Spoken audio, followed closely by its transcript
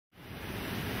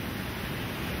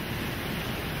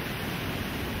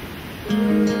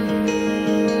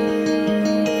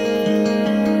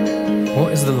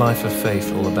What is the life of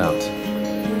faith all about?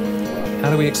 How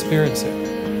do we experience it?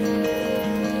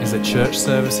 Is it church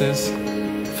services,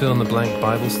 fill-in-the-blank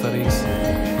Bible studies,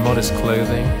 modest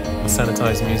clothing, and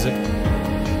sanitized music?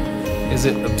 Is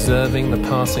it observing the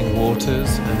passing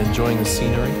waters and enjoying the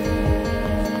scenery?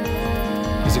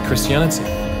 Is it Christianity?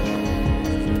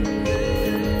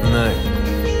 No.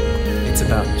 It's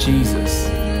about Jesus,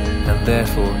 and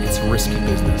therefore it's risky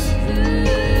business.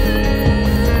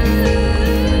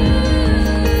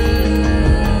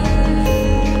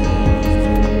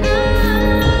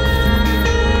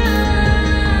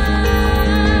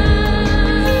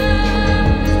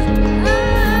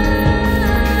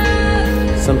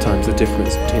 Sometimes the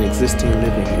difference between existing and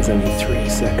living is only 3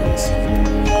 seconds.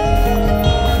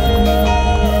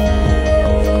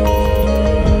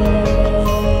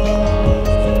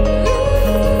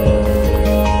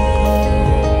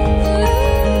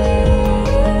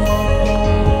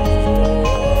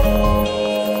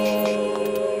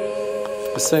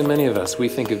 For so many of us, we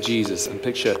think of Jesus and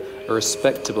picture a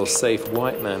respectable, safe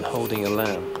white man holding a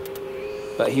lamb.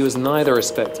 But he was neither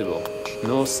respectable,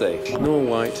 nor safe, nor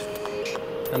white.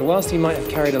 And whilst he might have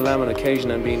carried a lamb on occasion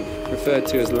and been referred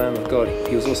to as Lamb of God,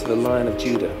 he was also the Lion of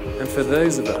Judah. And for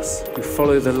those of us who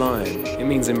follow the Lion, it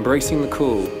means embracing the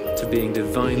call to being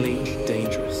divinely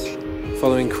dangerous.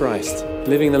 Following Christ,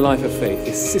 living the life of faith,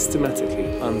 is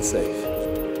systematically unsafe.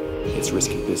 It's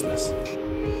risky business.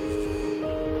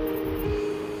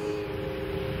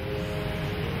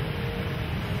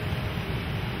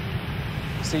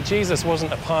 See, Jesus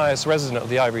wasn't a pious resident of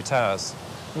the ivory towers.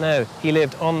 No, he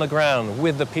lived on the ground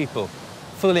with the people,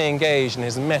 fully engaged in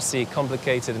his messy,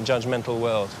 complicated and judgmental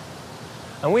world.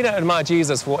 And we don't admire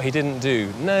Jesus for what he didn't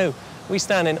do. No, we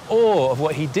stand in awe of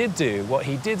what he did do, what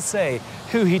he did say,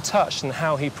 who he touched and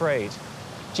how he prayed.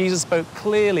 Jesus spoke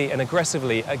clearly and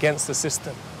aggressively against the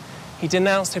system. He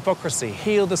denounced hypocrisy,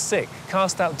 healed the sick,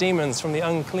 cast out demons from the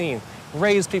unclean,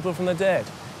 raised people from the dead.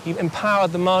 He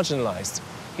empowered the marginalized.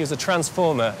 He was a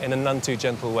transformer in a none too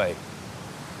gentle way.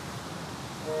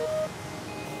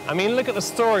 I mean, look at the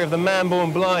story of the man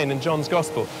born blind in John's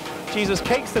Gospel. Jesus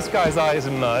cakes this guy's eyes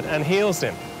in mud and heals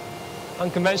him.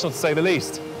 Unconventional, to say the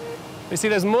least. But you see,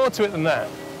 there's more to it than that.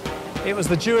 It was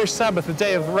the Jewish Sabbath, the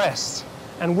day of rest,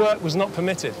 and work was not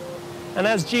permitted. And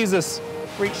as Jesus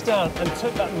reached down and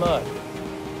took that mud,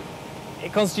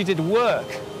 it constituted work.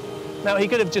 Now, he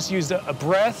could have just used a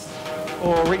breath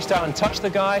or reached out and touched the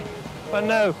guy, but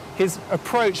no, his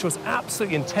approach was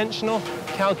absolutely intentional,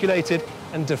 calculated,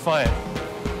 and defiant.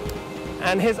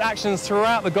 And his actions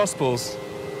throughout the Gospels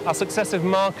are successive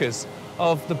markers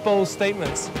of the bold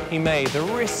statements he made, the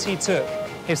risks he took,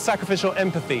 his sacrificial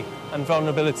empathy and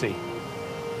vulnerability.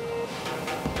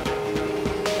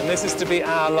 And this is to be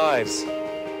our lives.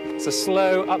 It's a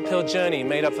slow uphill journey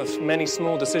made up of many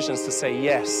small decisions to say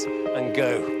yes and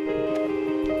go.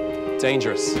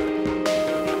 Dangerous.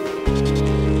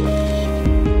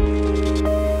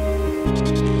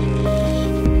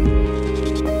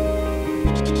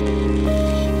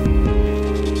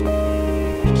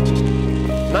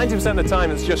 90% of the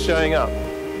time, it's just showing up.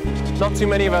 Not too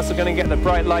many of us are going to get the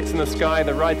bright lights in the sky,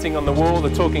 the writing on the wall, the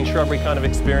talking shrubbery kind of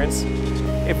experience.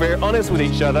 If we're honest with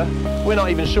each other, we're not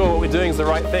even sure what we're doing is the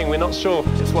right thing. We're not sure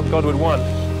it's what God would want.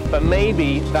 But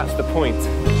maybe that's the point.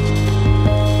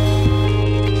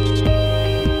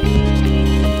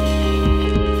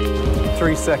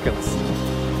 "3 seconds.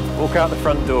 Walk out the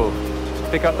front door.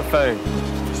 Pick up the phone.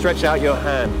 Stretch out your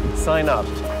hand. Sign up.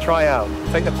 Try out.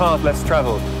 Take the path less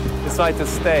traveled. Decide to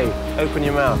stay, open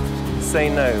your mouth, say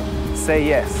no, say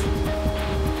yes.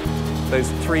 Those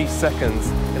 3 seconds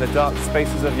in the dark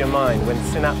spaces of your mind when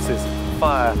synapses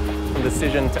fire from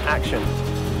decision to action.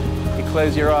 You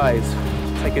close your eyes,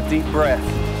 take a deep breath,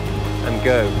 and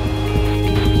go.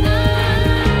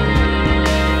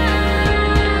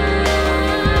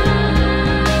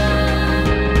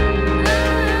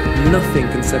 Nothing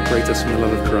can separate us from the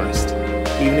love of Christ.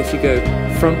 Even if you go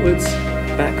frontwards,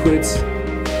 backwards,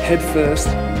 head first,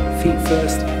 feet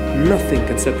first, nothing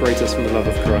can separate us from the love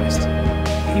of Christ.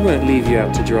 He won't leave you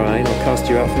out to dry nor cast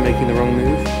you out for making the wrong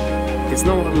move. It's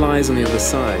not what lies on the other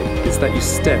side, it's that you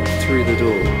step through the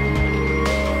door.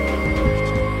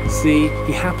 See,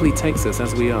 he happily takes us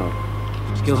as we are.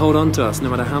 He'll hold on to us no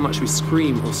matter how much we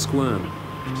scream or squirm.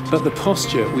 But the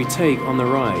posture we take on the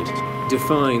ride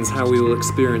defines how we will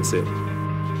experience it.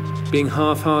 Being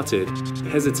half-hearted,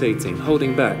 hesitating,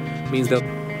 holding back means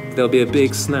there'll be a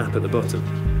big snap at the bottom.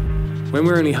 When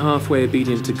we're only halfway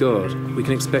obedient to God, we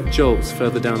can expect jolts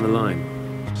further down the line.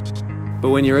 But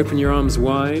when you open your arms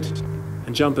wide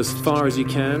and jump as far as you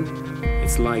can, it's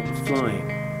It's like flying.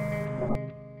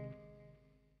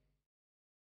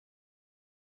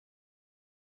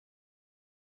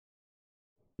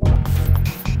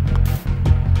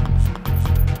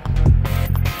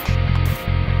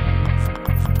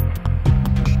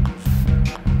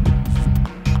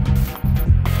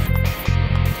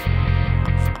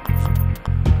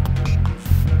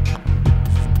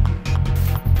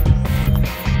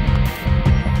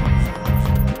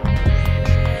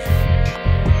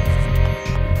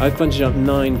 I've bungee jumped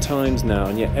 9 times now,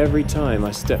 and yet every time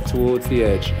I step towards the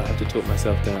edge, I have to talk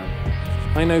myself down.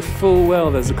 I know full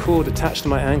well there's a cord attached to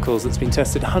my ankles that's been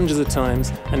tested hundreds of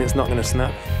times, and it's not going to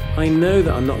snap. I know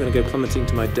that I'm not going to go plummeting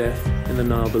to my death in the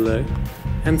Nile below.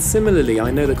 And similarly, I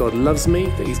know that God loves me,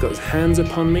 that He's got His hands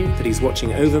upon me, that He's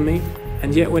watching over me,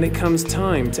 and yet when it comes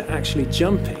time to actually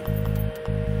jumping,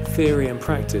 theory and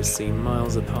practice seem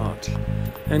miles apart.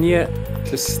 And yet,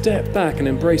 to step back and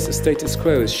embrace the status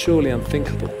quo is surely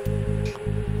unthinkable.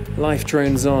 Life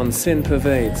drones on, sin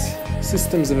pervades,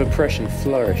 systems of oppression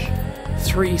flourish.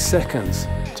 3 seconds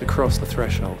to cross the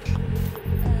threshold.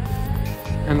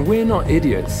 And we're not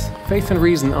idiots. Faith and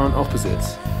reason aren't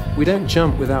opposites. We don't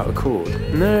jump without a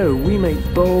cord. No, we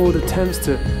make bold attempts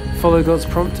to follow God's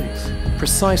promptings,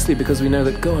 precisely because we know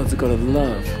that God's a God of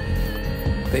love,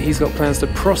 that He's got plans to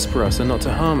prosper us and not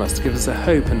to harm us, to give us a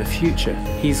hope and a future.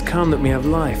 He's come that we have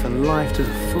life, and life to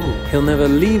the full. He'll never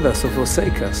leave us or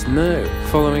forsake us. No,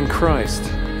 following Christ,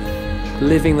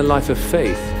 living the life of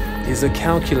faith, is a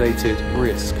calculated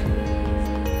risk.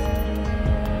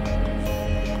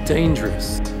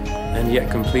 Dangerous, and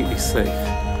yet completely safe.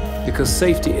 Because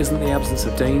safety isn't the absence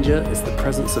of danger, it's the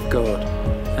presence of God.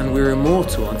 And we're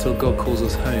immortal until God calls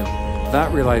us home.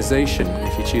 That realization,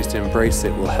 if you choose to embrace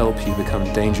it, will help you become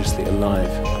dangerously alive.